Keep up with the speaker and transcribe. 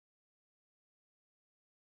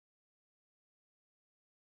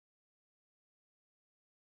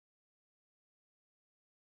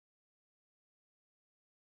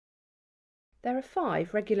There are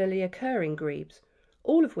 5 regularly occurring grebes,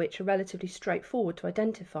 all of which are relatively straightforward to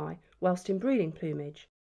identify whilst in breeding plumage,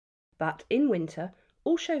 but in winter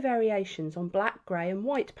all show variations on black, grey and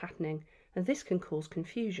white patterning, and this can cause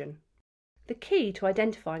confusion. The key to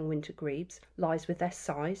identifying winter grebes lies with their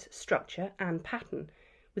size, structure and pattern,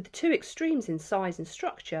 with the 2 extremes in size and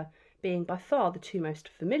structure being by far the 2 most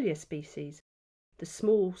familiar species, the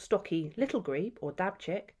small, stocky little grebe or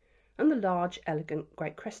dabchick and the large, elegant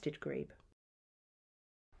great crested grebe.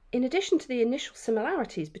 In addition to the initial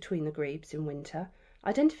similarities between the grebes in winter,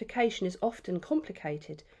 identification is often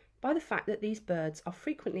complicated by the fact that these birds are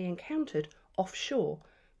frequently encountered offshore,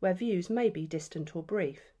 where views may be distant or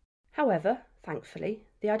brief. However, thankfully,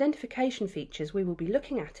 the identification features we will be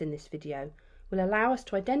looking at in this video will allow us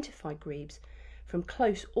to identify grebes from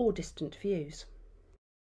close or distant views.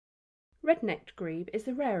 Red-necked grebe is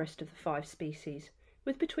the rarest of the 5 species,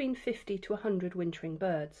 with between 50 to 100 wintering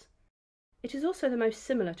birds. It is also the most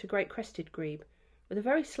similar to great crested grebe, with a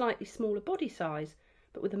very slightly smaller body size,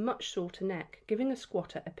 but with a much shorter neck, giving a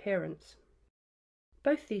squatter appearance.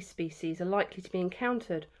 Both these species are likely to be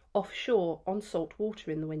encountered offshore on salt water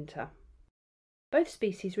in the winter. Both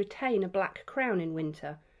species retain a black crown in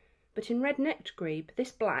winter, but in red-necked grebe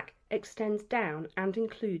this black extends down and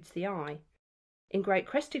includes the eye. In great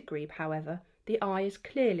crested grebe, however, the eye is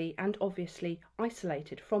clearly and obviously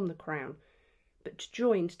isolated from the crown, but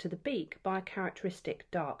joined to the beak by a characteristic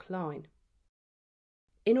dark line.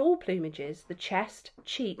 In all plumages, the chest,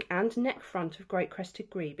 cheek and neck front of great crested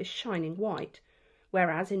grebe is shining white,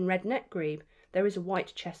 whereas in red-necked grebe there is a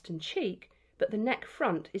white chest and cheek, but the neck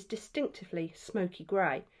front is distinctively smoky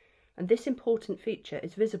grey, and this important feature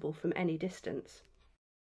is visible from any distance.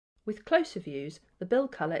 With closer views, the bill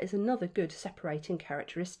colour is another good separating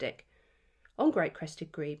characteristic. On great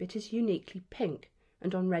crested grebe it is uniquely pink,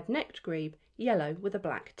 and on red-necked grebe yellow with a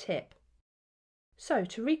black tip. So,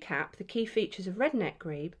 to recap, the key features of red-necked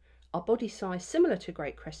grebe are body size similar to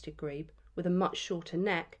great crested grebe, with a much shorter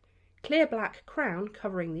neck, clear black crown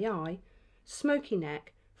covering the eye, smoky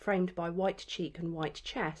neck framed by white cheek and white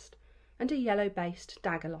chest, and a yellow-based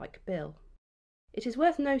dagger-like bill. It is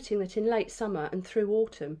worth noting that in late summer and through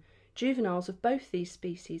autumn, juveniles of both these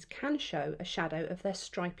species can show a shadow of their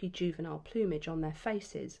stripy juvenile plumage on their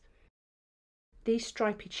faces. These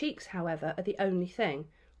stripy cheeks, however, are the only thing.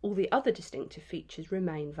 All the other distinctive features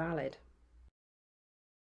remain valid.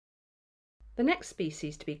 The next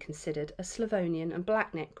species to be considered are Slavonian and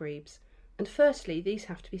Black-necked grebes, and firstly these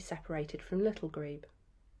have to be separated from little grebe.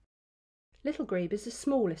 Little grebe is the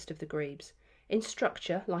smallest of the grebes, in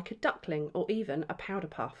structure like a duckling or even a powder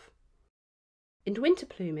puff. In winter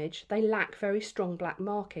plumage they lack very strong black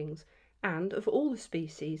markings and, of all the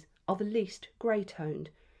species, are the least grey-toned,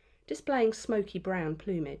 displaying smoky brown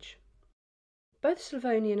plumage. Both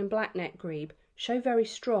Slavonian and Black-necked grebe show very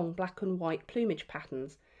strong black and white plumage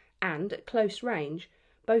patterns, and at close range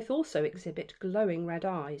both also exhibit glowing red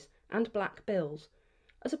eyes and black bills,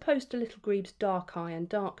 as opposed to little grebe's dark eye and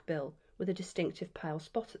dark bill with a distinctive pale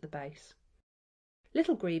spot at the base.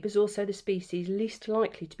 Little grebe is also the species least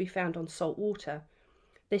likely to be found on salt water,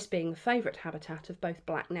 this being the favourite habitat of both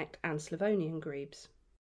black-necked and Slavonian grebes.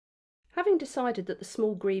 Having decided that the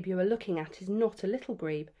small grebe you are looking at is not a little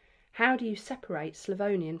grebe, how do you separate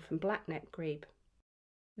Slavonian from black-necked grebe?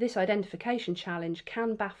 This identification challenge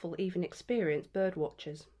can baffle even experienced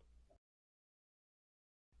birdwatchers.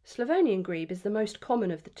 Slavonian grebe is the most common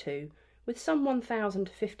of the two, with some 1,000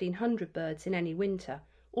 to 1,500 birds in any winter,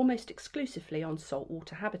 almost exclusively on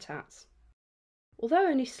saltwater habitats. Although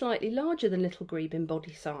only slightly larger than little grebe in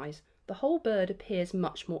body size, the whole bird appears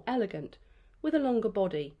much more elegant, with a longer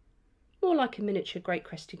body, more like a miniature great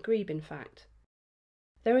crested grebe in fact.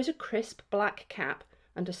 There is a crisp black cap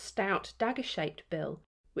and a stout dagger-shaped bill,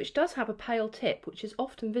 which does have a pale tip which is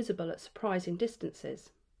often visible at surprising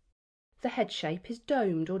distances. The head shape is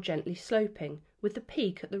domed or gently sloping, with the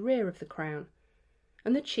peak at the rear of the crown,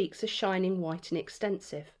 and the cheeks are shining white and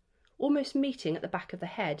extensive, almost meeting at the back of the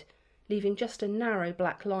head, leaving just a narrow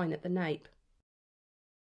black line at the nape.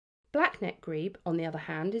 Black-necked grebe, on the other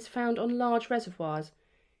hand, is found on large reservoirs,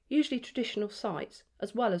 usually traditional sites,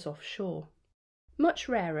 as well as offshore. Much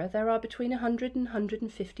rarer, there are between 100 and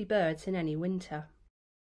 150 birds in any winter.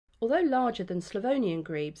 Although larger than Slavonian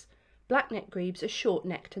grebes, black-necked grebes are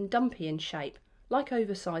short-necked and dumpy in shape, like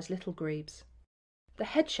oversized little grebes. The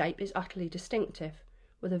head shape is utterly distinctive,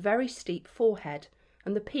 with a very steep forehead,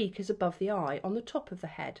 and the peak is above the eye on the top of the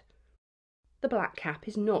head. The black cap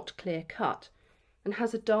is not clear-cut, and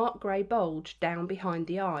has a dark grey bulge down behind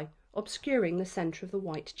the eye, obscuring the centre of the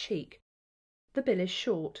white cheek. The bill is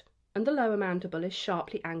short, and the lower mandible is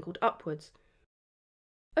sharply angled upwards,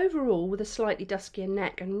 Overall, with a slightly duskier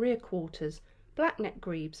neck and rear quarters, black-necked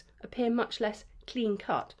grebes appear much less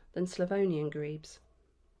clean-cut than Slavonian grebes.